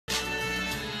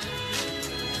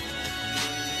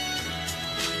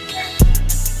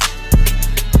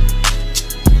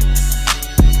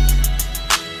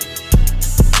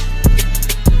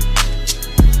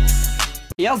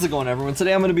how's it going, everyone?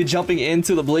 Today I'm going to be jumping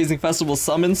into the Blazing Festival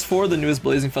summons for the newest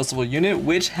Blazing Festival unit,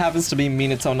 which happens to be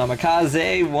Minato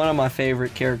Namikaze, one of my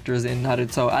favorite characters in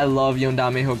Naruto. I love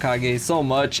Yondame Hokage so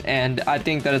much, and I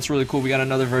think that it's really cool we got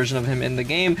another version of him in the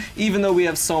game. Even though we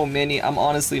have so many, I'm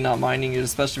honestly not minding it,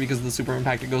 especially because of the super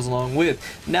impact it goes along with.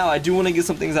 Now, I do want to get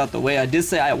some things out the way. I did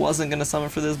say I wasn't going to summon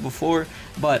for this before,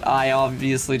 but I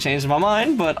obviously changed my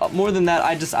mind. But more than that,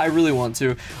 I really want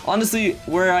to. Honestly,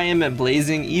 where I am at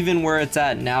Blazing, even where it's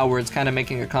at now, where it's kind of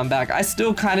making a comeback, I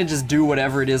still kind of just do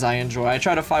whatever it is I enjoy. I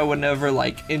try to find whatever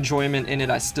like enjoyment in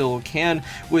it I still can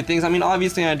with things. I mean,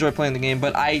 obviously I enjoy playing the game,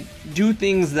 but I do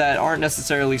things that aren't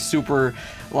necessarily super,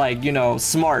 like, you know,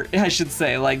 smart, I should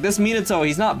say. Like this Minato,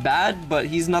 he's not bad, but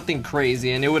he's nothing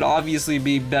crazy, and it would obviously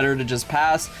be better to just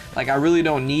pass. Like, I really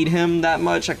don't need him that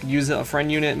much. I could use a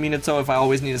friend unit Minato if I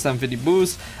always need a 750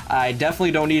 boost. I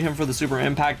definitely don't need him for the super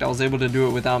impact. I was able to do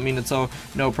it without Minato,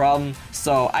 no problem.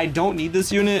 So I don't need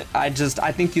this unit. I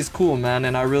think he's cool, man,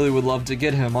 and I really would love to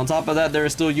get him. On top of that, there are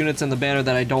still units in the banner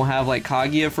that I don't have, like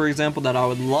Kaguya, for example, that I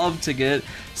would love to get.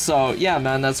 So yeah,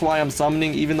 man, that's why I'm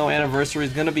summoning, even though anniversary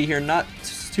is gonna be here not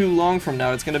too long from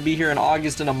now. It's gonna be here in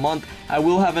August in a month. I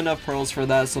will have enough pearls for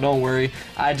that, so don't worry.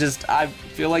 I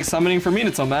feel like summoning for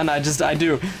Minato, man. I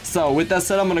do. So with that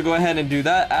said, I'm gonna go ahead and do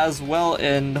that as well,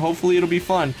 and hopefully it'll be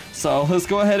fun. So let's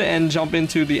go ahead and jump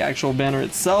into the actual banner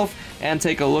itself and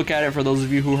take a look at it for those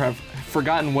of you who have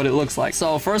forgotten what it looks like.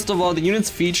 So first of all, the units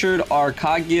featured are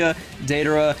Kaguya,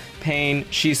 Deidara, Pain,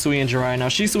 Shisui, and Jiraiya. Now,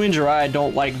 Shisui and Jiraiya I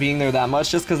don't like being there that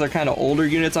much just because they're kind of older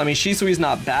units. I mean, Shisui's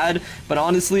not bad, but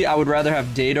honestly, I would rather have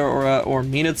Deidara or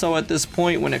Minato at this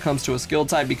point when it comes to a skill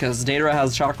type, because Deidara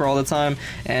has chakra all the time,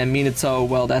 and Minato,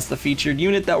 well, that's the featured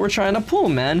unit that we're trying to pull,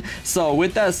 man. So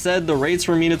with that said, the rates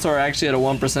for Minato are actually at a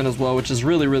 1% as well, which is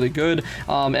really, really good.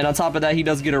 And on top of that, he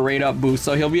does get a rate up boost,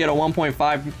 so he'll be at a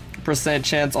 1.5%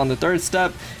 chance on the 3rd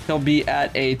step. He'll be at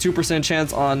a 2%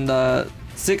 chance on the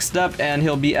 6th step, and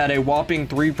he'll be at a whopping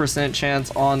 3% chance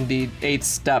on the 8th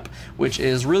step, which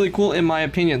is really cool in my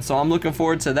opinion. So I'm looking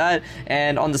forward to that.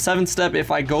 And on the 7th step, if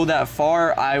I go that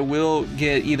far, I will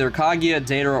get either Kaguya,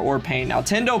 Deidara, or Pain. Now,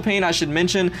 Tendo Pain, I should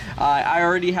mention, I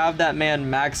already have that man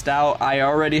maxed out. I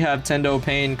already have Tendo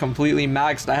Pain completely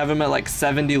maxed. I have him at like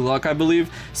 70 luck, I believe.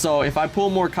 So if I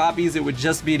pull more copies, it would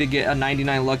just be to get a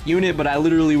 99 luck unit, but I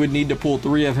literally would need to pull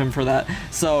 3 of him for that.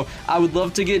 So I would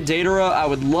love to get Deidara. I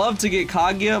would love to get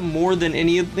Kaguya more than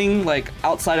anything, like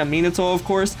outside of Minato, of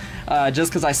course,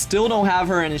 just because I still don't have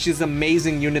her, and she's an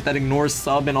amazing unit that ignores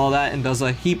sub and all that and does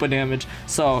a heap of damage.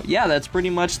 So yeah, that's pretty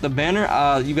much the banner.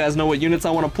 You guys know what units I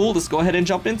want to pull. Let's go ahead and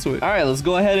jump into it. All right, let's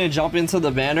go ahead and jump into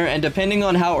the banner, and depending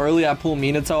on how early I pull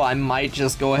Minato, I might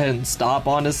just go ahead and stop.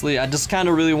 Honestly, I just kind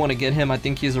of really want to get him. I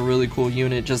think he's a really cool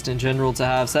unit just in general to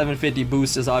have. 750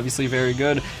 boost is obviously very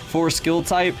good for skill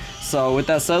type. So with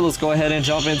that said, let's go ahead and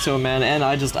jump into him, man. And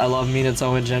I love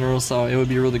Minato in general, so it would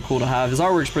be really cool to have. His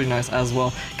artwork's pretty nice as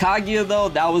well. Kaguya, though,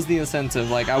 that was the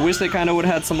incentive. Like, I wish they kind of would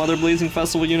have had some other Blazing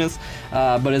Festival units,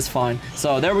 but it's fine.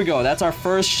 So there we go. That's our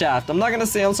first shaft. I'm not gonna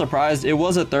say I'm surprised. It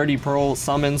was a 30 pearl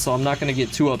summon, so I'm not gonna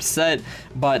get too upset,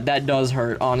 but that does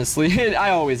hurt, honestly. I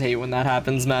always hate when that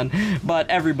happens, man, but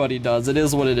everybody does. It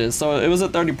is what it is. So it was a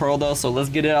 30 pearl, though, so let's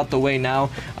get it out the way now.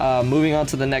 Moving on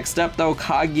to the next step, though,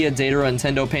 Kaguya, Deidara, and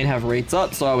Tendo Pain have rates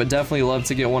up, so I would definitely love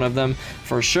to get one of them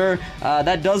for sure.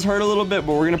 That does hurt a little bit,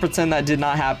 but we're gonna pretend that did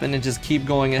not happen and just keep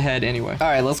going ahead anyway. All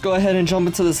right, let's go ahead and jump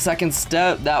into the 2nd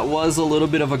step. That was a little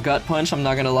bit of a gut punch, I'm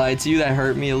not gonna lie to you. That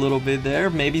hurt me a little bit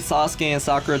there. Maybe Sasuke and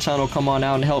Sakura-chan will come on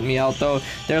out and help me out, though.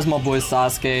 There's my boy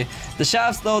Sasuke. The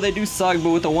shafts, though, they do suck,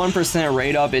 but with a 1%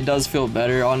 rate up, it does feel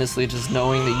better, honestly, just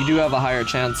knowing that you do have a higher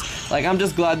chance. Like, I'm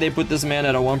just glad they put this man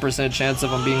at a 1% chance,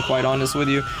 if I'm being quite honest with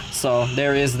you. So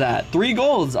there is that. 3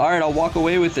 golds. All right, I'll walk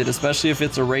away with it, especially if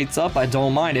it's a rates up. I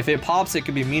don't mind. If it pops, it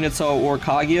could be Minato or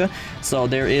Kaguya. So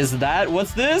there is that.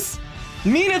 What's this?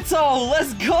 Minato,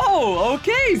 let's go.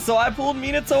 Okay, so I pulled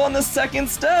Minato on the 2nd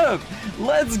step.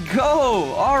 Let's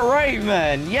go. All right,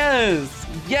 man.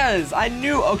 Yes, I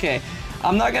knew. Okay,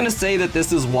 I'm not gonna say that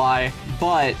this is why,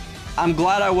 but I'm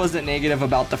glad I wasn't negative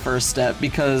about the 1st step,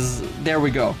 because there we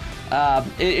go.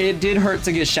 It did hurt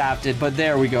to get shafted, but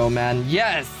there we go, man.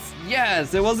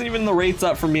 Yes, it wasn't even the rates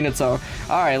up for Minato.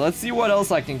 Alright, let's see what else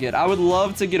I can get. I would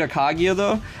love to get a Kaguya,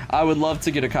 though. I would love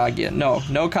to get a Kaguya. No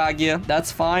Kaguya.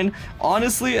 That's fine.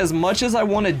 Honestly, as much as I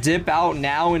want to dip out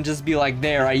now and just be like,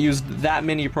 there, I used that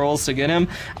many pearls to get him,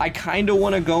 I kind of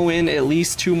want to go in at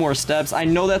least 2 more steps. I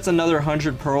know that's another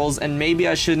 100 pearls, and maybe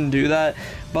I shouldn't do that,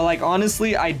 but like,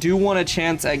 honestly, I do want a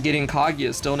chance at getting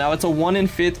Kaguya still. Now, it's a 1 in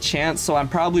 5th chance, so I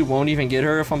probably won't even get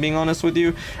her, if I'm being honest with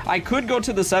you. I could go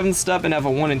to the 7th step and have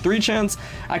a 1 in 3 3 chance.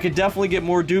 I could definitely get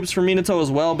more dupes for Minato as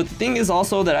well, but the thing is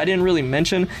also that I didn't really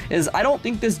mention is I don't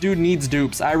think this dude needs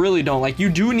dupes. I really don't. Like, you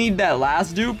do need that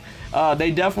last dupe.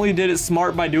 They definitely did it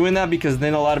smart by doing that, because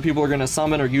then a lot of people are going to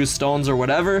summon or use stones or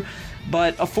whatever.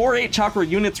 But a 4-8 chakra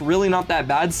unit's really not that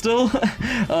bad still.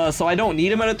 So I don't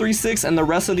need him at a 3-6, and the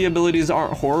rest of the abilities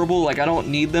aren't horrible. Like, I don't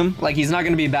need them. Like, he's not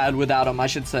going to be bad without him, I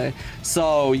should say.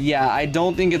 So yeah, I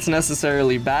don't think it's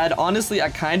necessarily bad. Honestly, I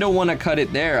kind of want to cut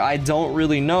it there. I don't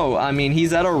really know. I mean,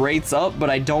 he's at a rates up, but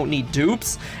I don't need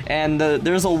dupes, and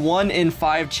there's a 1 in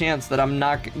 5 chance that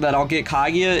I'll get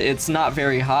Kaguya. It's not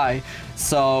very high.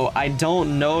 So I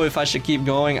don't know if I should keep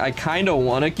going. I kind of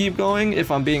want to keep going,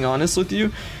 if I'm being honest with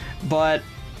you. But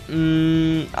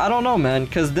I don't know, man,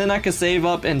 because then I could save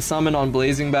up and summon on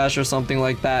Blazing Bash or something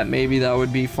like that. Maybe that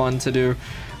would be fun to do.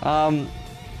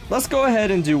 Let's go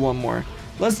ahead and do one more.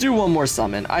 Let's do one more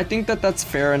summon. I think that that's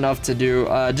fair enough to do,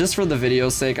 just for the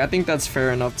video's sake. I think that's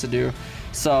fair enough to do.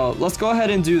 So let's go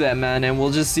ahead and do that, man, and we'll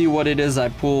just see what it is I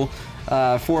pull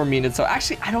for Minato.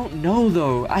 Actually, I don't know,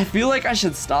 though. I feel like I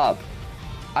should stop.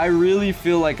 I really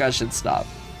feel like I should stop.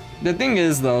 The thing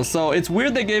is, though, so it's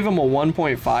weird they gave him a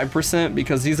 1.5%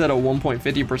 because he's at a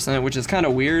 1.50%, which is kind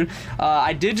of weird.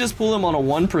 I did just pull him on a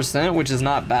 1%, which is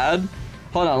not bad.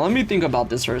 Hold on, let me think about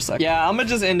this for a second. Yeah, I'm gonna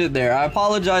just end it there. I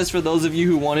apologize for those of you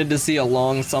who wanted to see a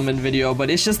long summon video,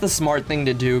 but it's just the smart thing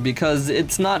to do because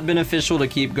it's not beneficial to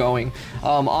keep going.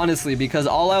 Honestly, because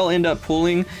all I'll end up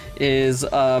pulling is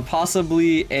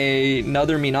possibly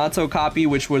another Minato copy,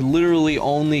 which would literally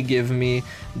only give me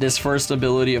this first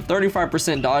ability of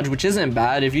 35% dodge, which isn't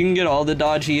bad. If you can get all the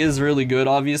dodge, he is really good,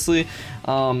 obviously,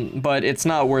 but it's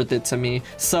not worth it to me.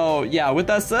 So yeah, with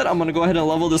that said, I'm gonna go ahead and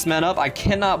level this man up. I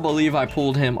cannot believe I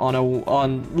pulled him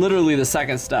on literally the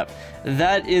second step.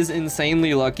 That is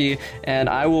insanely lucky, and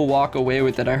I will walk away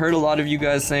with it. I heard a lot of you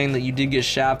guys saying that you did get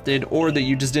shafted, or that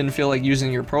you just didn't feel like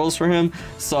using your pearls for him.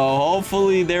 So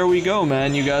hopefully there we go,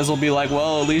 man. You guys will be like,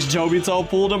 well, at least Jobito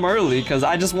pulled him early, because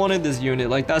I just wanted this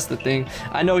unit. Like, that's the thing.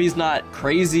 I know he's not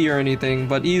crazy or anything,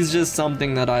 but he's just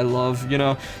something that I love, you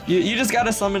know. You just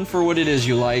gotta summon for what it is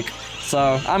you like.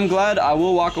 So I'm glad. I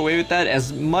will walk away with that,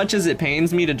 as much as it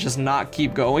pains me to just not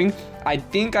keep going. I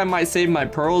think I might save my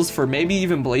pearls for maybe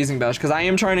even Blazing Bash, because I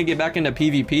am trying to get back into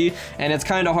PvP, and it's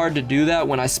kind of hard to do that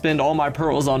when I spend all my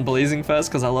pearls on Blazing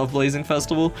Fest, because I love Blazing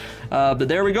Festival. But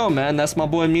there we go, man. That's my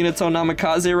boy Minato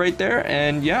Namikaze right there,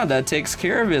 and yeah, that takes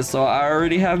care of it. So I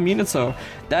already have Minato.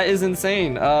 That is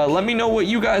insane. Let me know what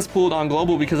you guys pulled on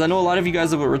Global, because I know a lot of you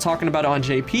guys were talking about it on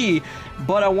JP,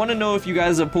 but I want to know if you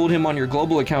guys have pulled him on your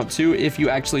Global account too, if you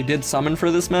actually did summon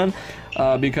for this man.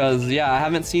 Because yeah, I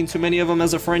haven't seen too many of them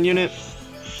as a friend unit.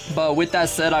 But with that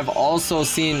said, I've also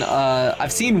seen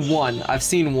I've seen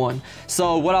one.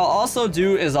 So what I'll also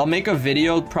do is I'll make a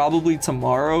video probably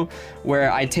tomorrow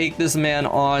where I take this man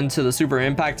on to the Super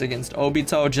Impact against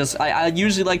Obito. I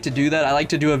usually like to do that. I like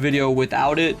to do a video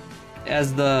without it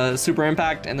as the Super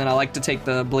Impact, and then I like to take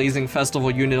the Blazing Festival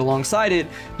unit alongside it,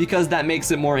 because that makes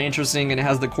it more interesting and it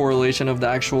has the correlation of the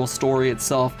actual story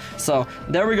itself. So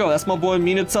there we go. That's my boy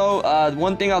Minato.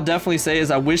 One thing I'll definitely say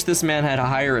is I wish this man had a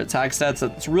higher attack stats.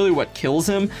 That's really what kills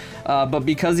him, but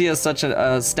because he has such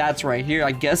a stats right here,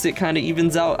 I guess it kind of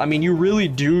evens out. I mean, you really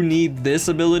do need this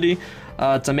ability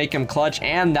to make him clutch,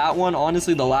 and that one.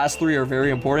 Honestly, the last 3 are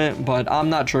very important, but I'm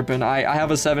not tripping. I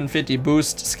have a 750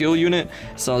 boost skill unit,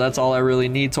 so that's all I really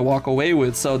need to walk away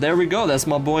with. So there we go. That's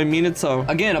my boy Minato.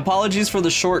 Again, apologies for the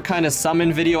short kind of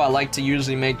summon video. I like to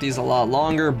usually make these a lot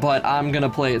longer, but I'm gonna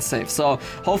play it safe. So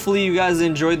hopefully you guys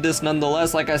enjoyed this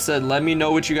nonetheless. Like I said, let me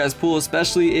know what you guys pull,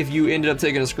 especially if you ended up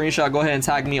taking a screenshot. Go ahead and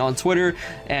tag me on Twitter,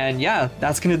 and yeah,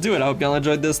 that's gonna do it. I hope y'all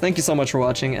enjoyed this. Thank you so much for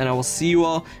watching, and I will see you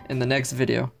all in the next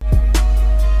video.